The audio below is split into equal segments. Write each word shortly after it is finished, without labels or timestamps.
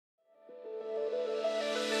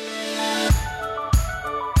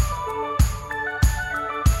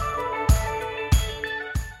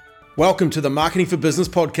Welcome to the Marketing for Business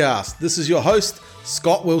podcast. This is your host,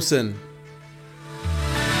 Scott Wilson.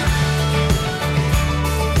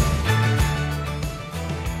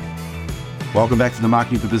 Welcome back to the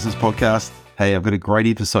Marketing for Business podcast. Hey, I've got a great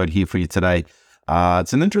episode here for you today.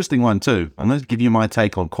 It's an interesting one too. I'm going to give you my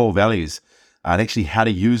take on core values and actually how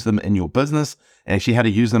to use them in your business and actually how to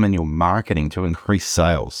use them in your marketing to increase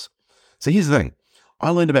sales. So here's the thing. I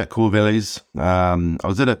learned about core values. I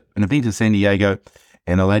was at an event in San Diego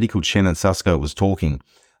and a lady called Shannon Susko was talking.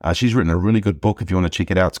 She's written a really good book if you want to check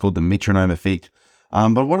it out. It's called The Metronome Effect.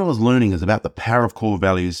 But what I was learning is about the power of core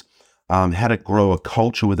values, how to grow a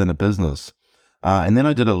culture within a business. And then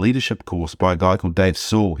I did a leadership course by a guy called Dave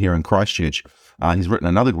Sewell here in Christchurch. He's written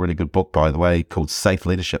another really good book, by the way, called Safe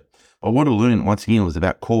Leadership. But what I learned, once again, was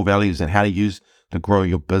about core values and how to use to grow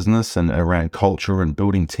your business and around culture and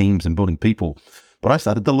building teams and building people. But I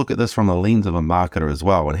started to look at this from the lens of a marketer as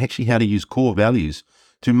well, and actually how to use core values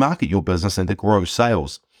to market your business and to grow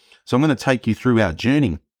sales. So I'm going to take you through our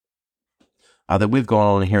journey that we've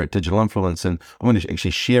gone on here at Digital Influence, and I'm going to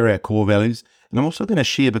actually share our core values. And I'm also going to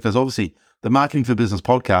share, because obviously the Marketing for Business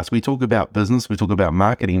podcast, we talk about business, we talk about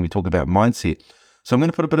marketing, we talk about mindset. So I'm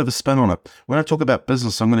going to put a bit of a spin on it. When I talk about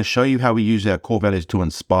business, I'm going to show you how we use our core values to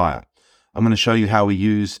inspire. I'm going to show you how we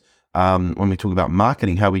use, when we talk about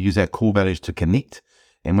marketing, how we use our core values to connect.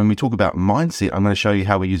 And when we talk about mindset, I'm going to show you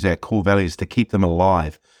how we use our core values to keep them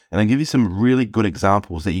alive. And I'll give you some really good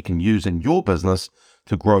examples that you can use in your business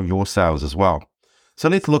to grow your sales as well. So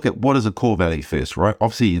let's look at what is a core value first, right?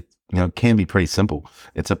 Obviously, it can be pretty simple.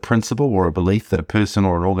 It's a principle or a belief that a person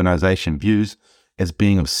or an organization views as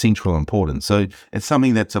being of central importance. So it's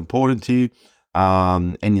something that's important to you.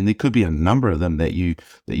 And there could be a number of them that you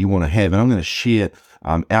want to have. And I'm going to share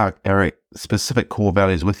our specific core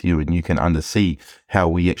values with you, and you can see how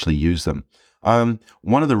we actually use them.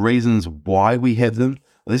 One of the reasons why we have them,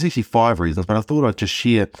 there's actually 5 reasons, but I thought I'd just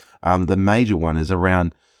share the major one is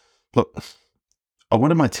around, look, I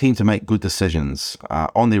wanted my team to make good decisions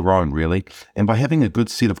on their own, really. And by having a good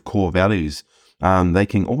set of core values, they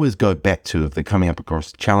can always go back to if they're coming up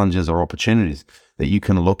across challenges or opportunities that you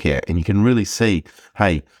can look at, and you can really see,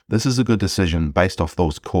 hey, this is a good decision based off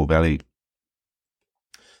those core values.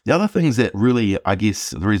 The other things that really, I guess,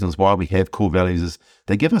 the reasons why we have core values is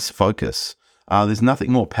they give us focus. There's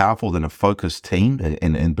nothing more powerful than a focused team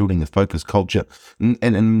and building a focused culture. And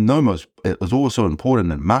it was also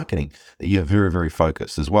important in marketing that you're very, very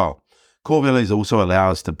focused as well. Core values also allow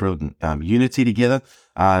us to build unity together,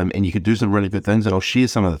 and you can do some really good things. And I'll share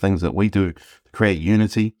some of the things that we do to create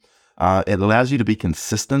unity. It allows you to be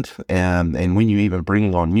consistent, and when you even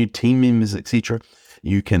bring on new team members, etc.,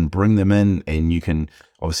 you can bring them in and you can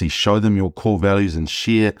obviously show them your core values and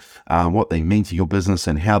share what they mean to your business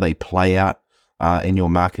and how they play out in your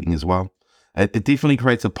marketing as well. It definitely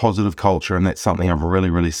creates a positive culture, and that's something I've really,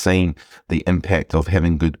 really seen the impact of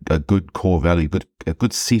having a good core value, a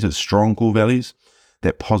good set of strong core values,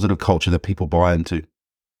 that positive culture that people buy into.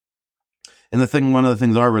 And one of the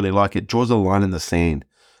things I really like, it draws a line in the sand.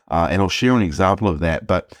 And I'll share an example of that.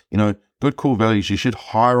 But, good core values, you should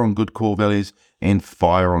hire on good core values and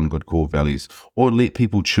fire on good core values, or let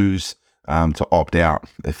people choose to opt out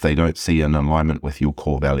if they don't see an alignment with your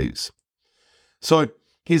core values. So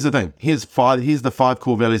here's the thing. Here's the 5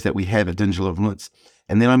 core values that we have at Digital Influence.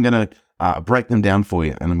 And then I'm going to break them down for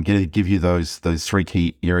you. And I'm going to give you those 3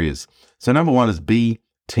 key areas. So number 1 is be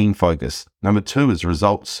team focused. Number 2 is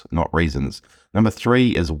results, not reasons. Number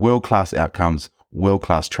 3 is world-class outcomes,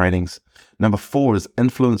 world-class trainings. Number 4 is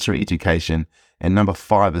influencer education. And number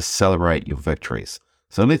 5 is celebrate your victories.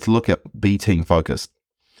 So let's look at be team focused.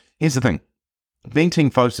 Here's the thing. Being team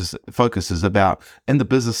focused is about, in the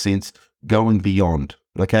business sense, going beyond,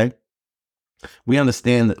 okay? We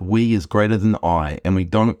understand that we is greater than I, and we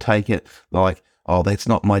don't take it like, oh, that's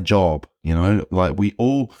not my job, like we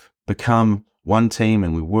all become one team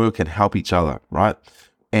and we work and help each other, right?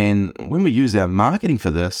 And when we use our marketing for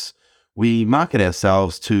this, we market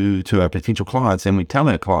ourselves to our potential clients, and we tell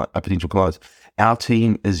our potential clients, our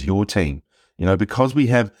team is your team. Because we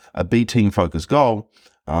have a be team focused goal,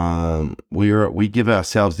 we give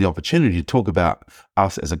ourselves the opportunity to talk about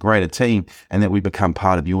us as a greater team, and that we become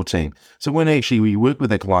part of your team. So when actually we work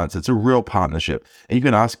with our clients, it's a real partnership. And you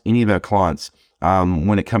can ask any of our clients,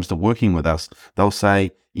 when it comes to working with us, they'll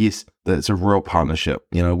say, yes, that it's a real partnership.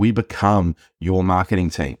 We become your marketing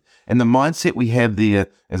team. And the mindset we have there,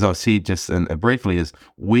 as I said just briefly, is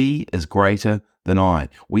we is greater than I.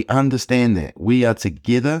 We understand that. We are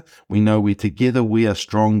together. We know we're together. We are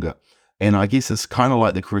stronger. And I guess it's kind of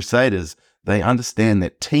like the Crusaders. They understand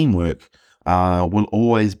that teamwork will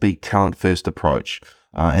always be talent first approach.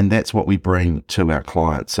 And that's what we bring to our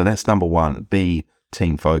clients. So that's number one, be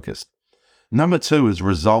team focused. Number two is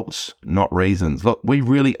results, not reasons. Look, we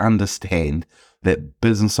really understand that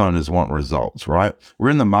business owners want results, right? We're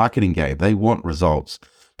in the marketing game. They want results.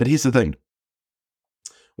 But here's the thing.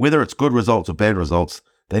 Whether it's good results or bad results,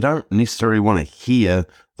 they don't necessarily want to hear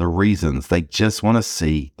the reasons. They just want to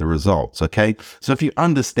see the results, okay? So if you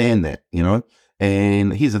understand that,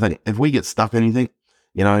 and here's the thing. If we get stuck in anything,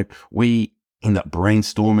 we end up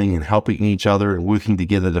brainstorming and helping each other and working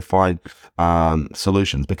together to find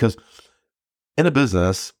solutions. Because in a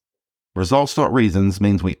business, results, not reasons,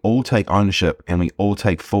 means we all take ownership and we all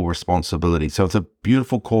take full responsibility. So it's a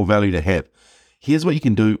beautiful core value to have. Here's what you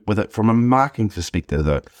can do with it from a marketing perspective,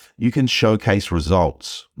 though. You can showcase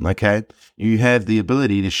results, okay? You have the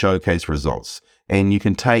ability to showcase results, and you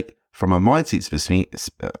can take, from a mindset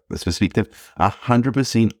perspective,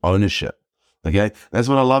 100% ownership, okay? That's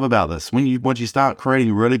what I love about this. Once you start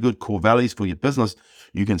creating really good core values for your business,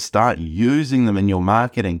 you can start using them in your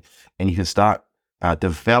marketing, and you can start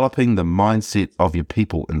developing the mindset of your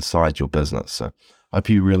people inside your business. So I hope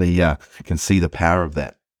you really can see the power of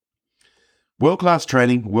that. World-class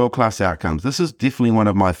training, world-class outcomes. This is definitely one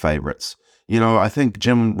of my favorites. I think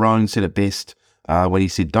Jim Rohn said it best when he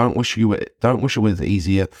said, don't wish it was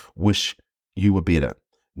easier, wish you were better.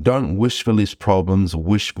 Don't wish for less problems,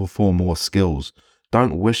 wish for more skills.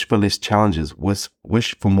 Don't wish for less challenges,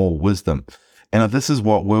 wish for more wisdom. And this is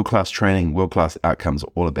what world-class training, world-class outcomes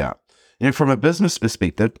are all about. From a business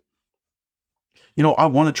perspective, I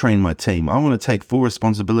want to train my team. I want to take full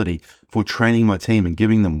responsibility for training my team and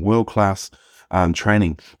giving them world-class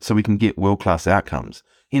training so we can get world-class outcomes.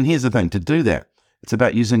 And here's the thing, to do that, it's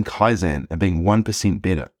about using Kaizen and being 1%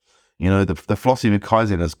 better. The philosophy of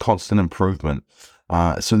Kaizen is constant improvement.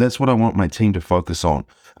 So that's what I want my team to focus on,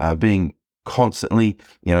 being constantly,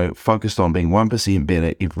 focused on being 1%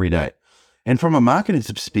 better every day. And from a marketing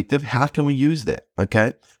perspective, how can we use that?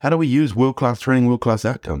 Okay. How do we use world-class training, world-class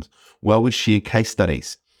outcomes? Well, we share case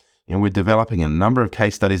studies. We're developing a number of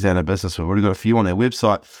case studies in our business. We've already got a few on our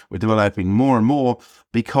website. We're developing more and more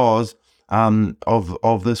because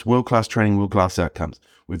of this world-class training, world-class outcomes.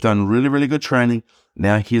 We've done really, really good training.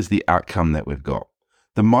 Now here's the outcome that we've got.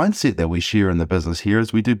 The mindset that we share in the business here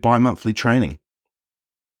is we do bi-monthly training.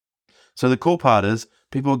 So the cool part is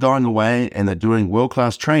people are going away and they're doing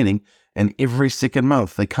world-class training, and every second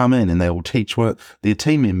month they come in and they will teach their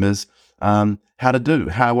team members how to do,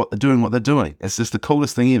 what they're doing. It's just the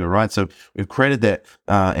coolest thing ever, right? So we've created that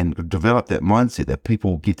and developed that mindset that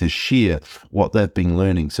people get to share what they've been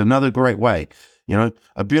learning. So another great way,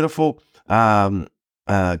 a beautiful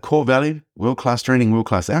core value, world-class training,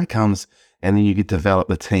 world-class outcomes, and then you get to develop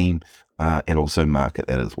the team and also market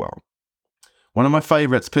that as well. One of my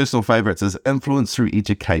personal favorites, is influence through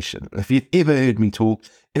education. If you've ever heard me talk,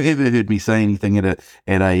 if you've ever heard me say anything at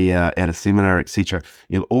a seminar, etc.,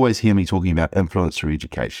 you'll always hear me talking about influence through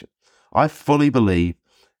education. I fully believe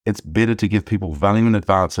it's better to give people value in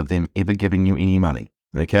advance of them ever giving you any money.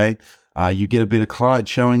 Okay, you get a better client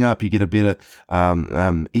showing up, you get a better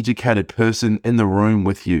educated person in the room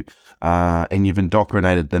with you, and you've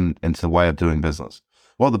indoctrinated them into the way of doing business.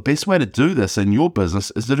 Well, the best way to do this in your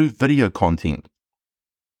business is to do video content,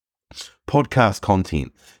 podcast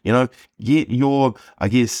content. Get your,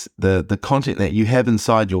 the content that you have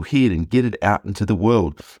inside your head and get it out into the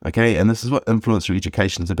world. Okay, and this is what influence through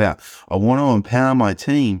education is about. I want to empower my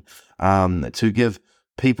team to give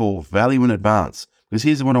people value in advance, because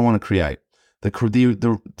here's what I want to create. The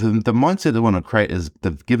mindset I want to create is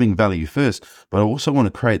the giving value first, but I also want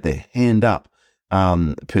to create the hand up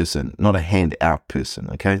person, not a hand out person.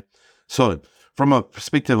 Okay. So from a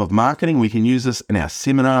perspective of marketing, we can use this in our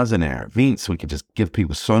seminars and our events. We can just give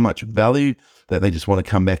people so much value that they just want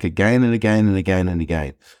to come back again and again and again and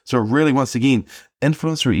again. So really, once again,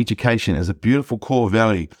 influence through education is a beautiful core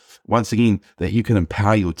value. Once again, that you can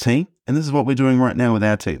empower your team. And this is what we're doing right now with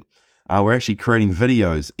our team. We're actually creating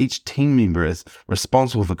videos. Each team member is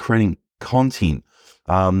responsible for creating content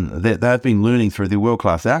that they've been learning through their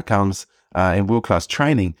world-class outcomes and world-class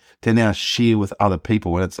training to now share with other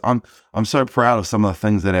people. And I'm so proud of some of the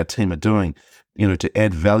things that our team are doing, to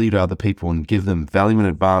add value to other people and give them value in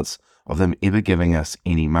advance of them ever giving us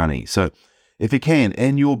any money. So if you can,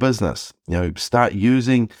 in your business, start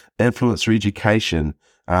using influence through education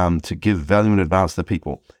to give value in advance to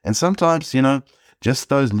people. And sometimes, just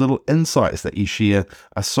those little insights that you share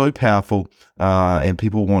are so powerful and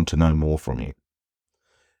people want to know more from you.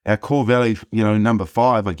 Our core value, number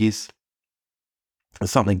 5, I guess, is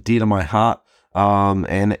something dear to my heart,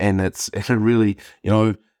 and it's really,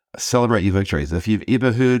 celebrate your victories. If you've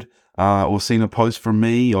ever heard or seen a post from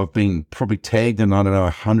me. I've been probably tagged in,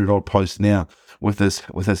 100 odd posts now with this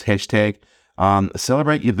hashtag.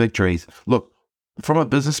 Celebrate your victories. Look, from a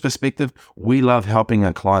business perspective, we love helping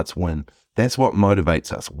our clients win. That's what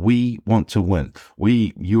motivates us. We want to win.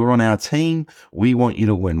 You're on our team. We want you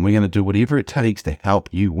to win. We're going to do whatever it takes to help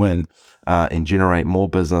you win and generate more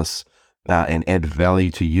business and add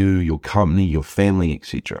value to you, your company, your family,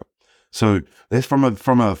 etc. So that's from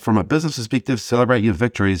a business perspective. Celebrate your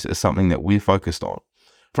victories is something that we're focused on.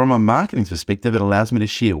 From a marketing perspective, it allows me to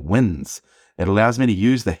share wins. It allows me to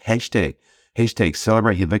use the hashtag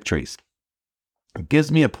celebrate your victories. It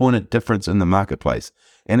gives me a point of difference in the marketplace.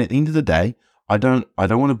 And at the end of the day, I don't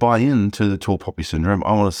want to buy into the tall poppy syndrome.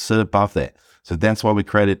 I want to sit above that. So that's why we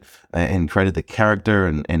created the character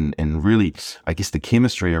and really, I guess, the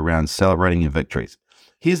chemistry around celebrating your victories.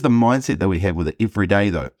 Here's the mindset that we have with it every day,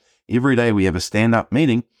 though. Every day we have a stand-up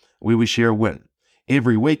meeting where we share a win.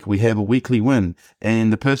 Every week we have a weekly win,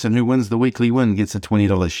 and the person who wins the weekly win gets a $20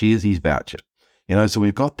 Sharesies voucher. So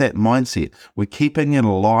we've got that mindset. We're keeping it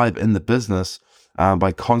alive in the business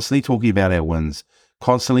by constantly talking about our wins,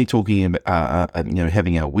 constantly talking about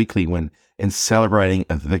having our weekly win and celebrating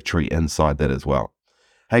a victory inside that as well.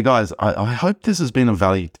 Hey guys, I hope this has been of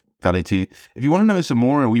value to you. If you want to know some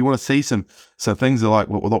more and you want to see some things like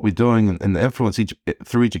what we're doing and the influence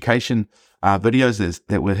through education videos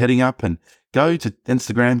that we're hitting up, and go to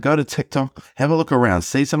Instagram, go to TikTok, have a look around,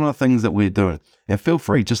 see some of the things that we're doing, and feel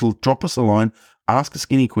free, just drop us a line. Ask us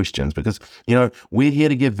any questions, because we're here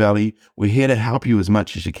to give value. We're here to help you as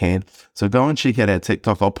much as you can. So go and check out our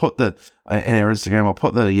TikTok. I'll put and our Instagram. I'll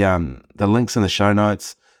put the links in the show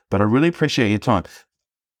notes. But I really appreciate your time.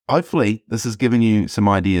 Hopefully, this has given you some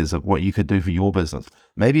ideas of what you could do for your business.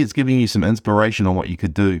 Maybe it's giving you some inspiration on what you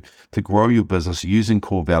could do to grow your business using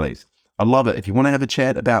core values. I love it. If you want to have a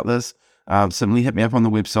chat about this, simply hit me up on the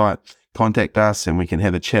website, contact us, and we can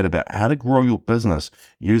have a chat about how to grow your business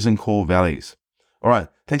using core values. All right,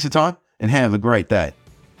 thanks for your time and have a great day.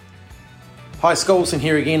 Hi, Scott Wilson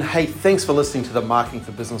here again. Hey, thanks for listening to the Marketing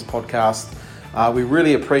for Business podcast. We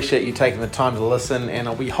really appreciate you taking the time to listen,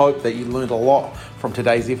 and we hope that you learned a lot from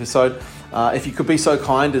today's episode. If you could be so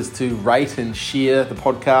kind as to rate and share the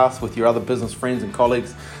podcast with your other business friends and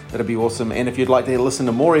colleagues, that'd be awesome. And if you'd like to listen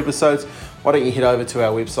to more episodes, why don't you head over to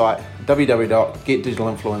our website,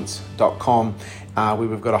 www.getdigitalinfluence.com, where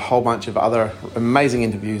we've got a whole bunch of other amazing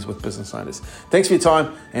interviews with business owners. Thanks for your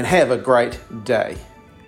time and have a great day.